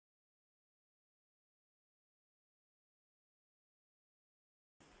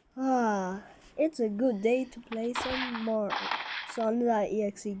It's a good day to play some more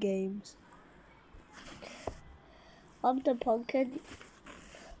Sonic.exe games. I'm the pumpkin.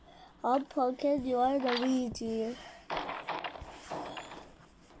 I'm pumpkin, you are the Luigi.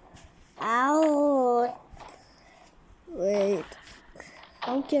 Ow! Wait.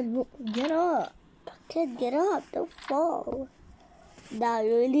 Pumpkin, get up. Pumpkin, get up. Don't fall. Now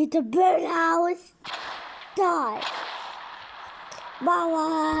you need to burn house. Die.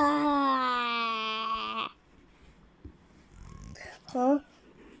 Mama! Huh?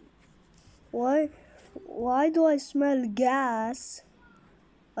 Why do I smell gas?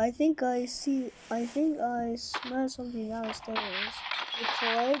 I think I smell something downstairs.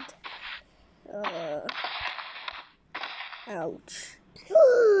 Record. Ouch.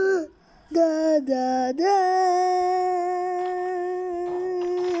 Da da da.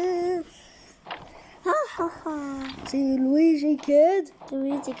 Ha ha ha. See, Luigi kid.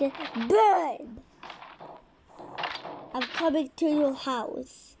 Luigi kid. Burn! I'm coming to your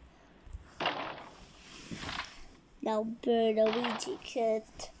house. Now burn, Luigi kid.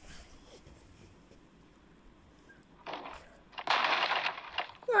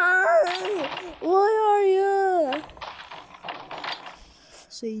 Where are you?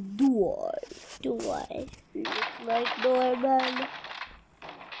 Say, do I look like Norman?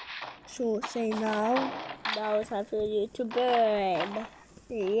 So say now. Now it's time for you to burn.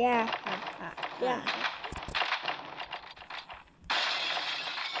 Yeah.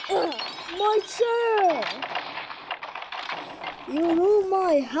 My chair! You ruined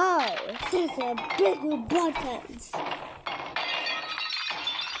my house. There's a bigger buttons.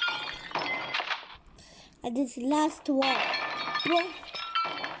 And this last one.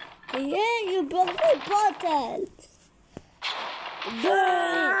 Yeah, you broke my buttons.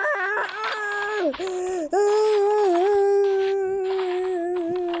 Burn!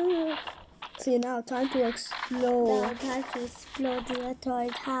 See, now time to explode. Now time to explode the entire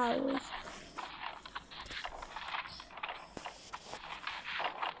house.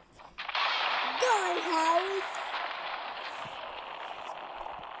 Die, house!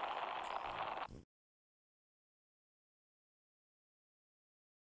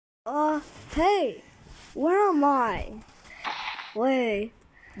 Hey, where am I? Wait,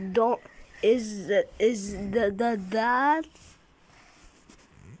 is that?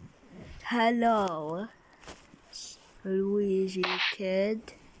 Hello, Luigi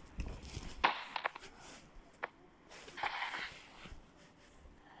kid.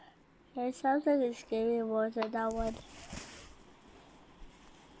 It sounds like it's scary more than that one.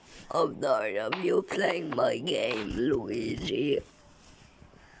 I'm tired of you playing my game, Luigi.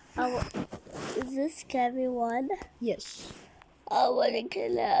 Is this scary one? Yes. I want to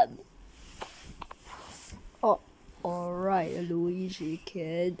kill him. Oh, alright, Luigi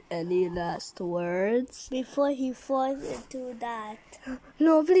kid. Any last words? Before he falls into that.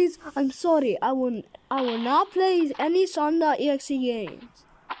 No, please. I'm sorry. I will not play any Sonic.exe games.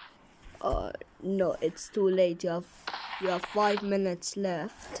 No, it's too late. You have 5 minutes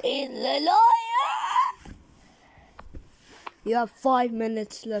left. He's a liar! You have 5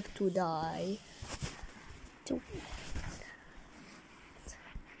 minutes left to die.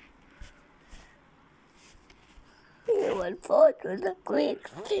 You will fall to the quick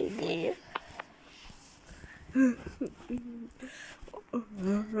thingy.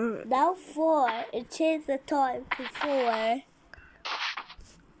 Now 4. It changed the time to 4.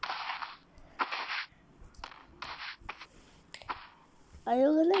 Are you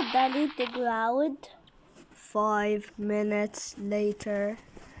gonna delete the ground? 5 minutes later.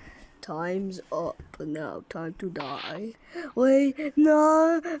 Time's up. Now time to die. Wait,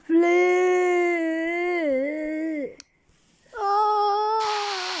 no, please.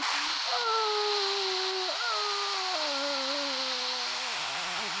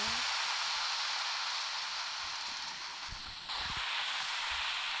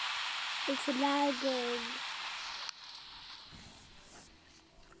 It's lagging.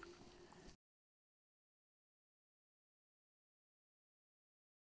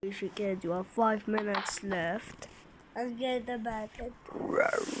 Luigikid, you have 5 minutes left. I'll get the button.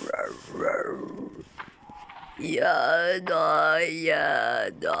 Yeah, die.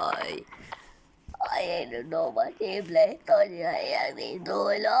 I don't know what he plays on your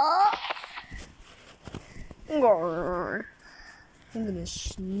I'm gonna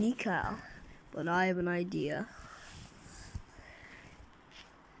sneak out, but I have an idea.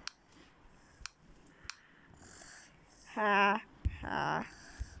 Ha.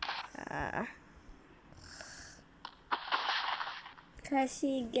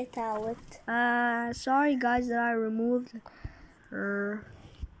 Cassie, get out. Sorry guys that I removed her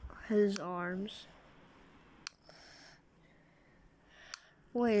his arms.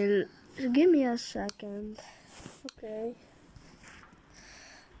 Wait, give me a second. Okay.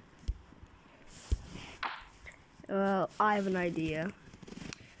 I have an idea.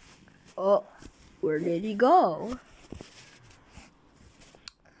 Oh, where did he go?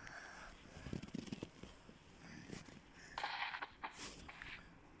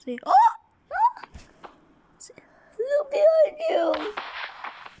 See, oh! Look behind you!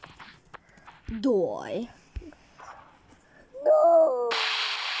 Die. No!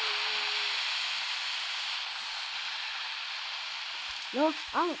 No,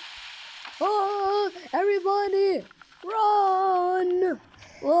 oh, everybody, run!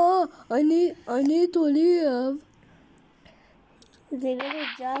 Oh, I need to leave. They're gonna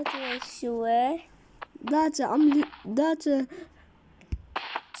drive to a sewer. That's a.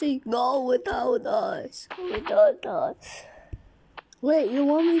 See, go without us. Without us. Wait, you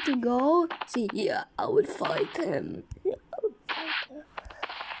want me to go? See, yeah, I would fight him.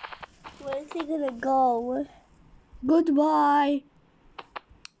 Where is he gonna go? Goodbye.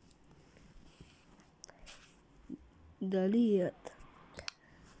 Delete.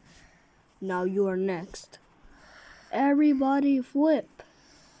 Now you are next. Everybody flip.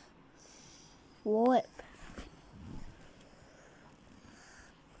 Flip.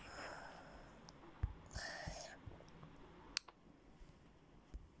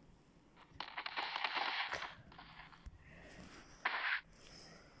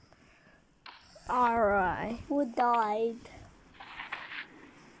 Alright. Who died?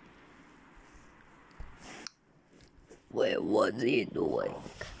 Wait, what's he doing?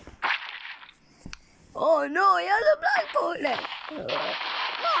 Oh no, he has a black bullet!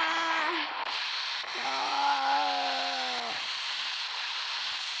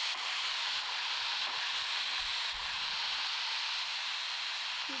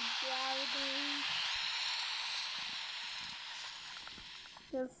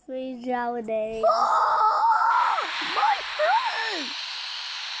 The free drowning. Oh, my friend!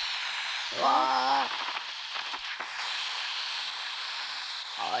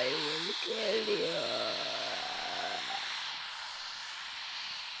 I will kill you.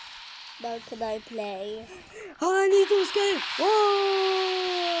 Now can I play? I need to escape. Oh!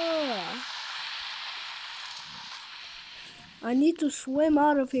 I need to swim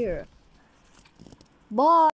out of here. Bye.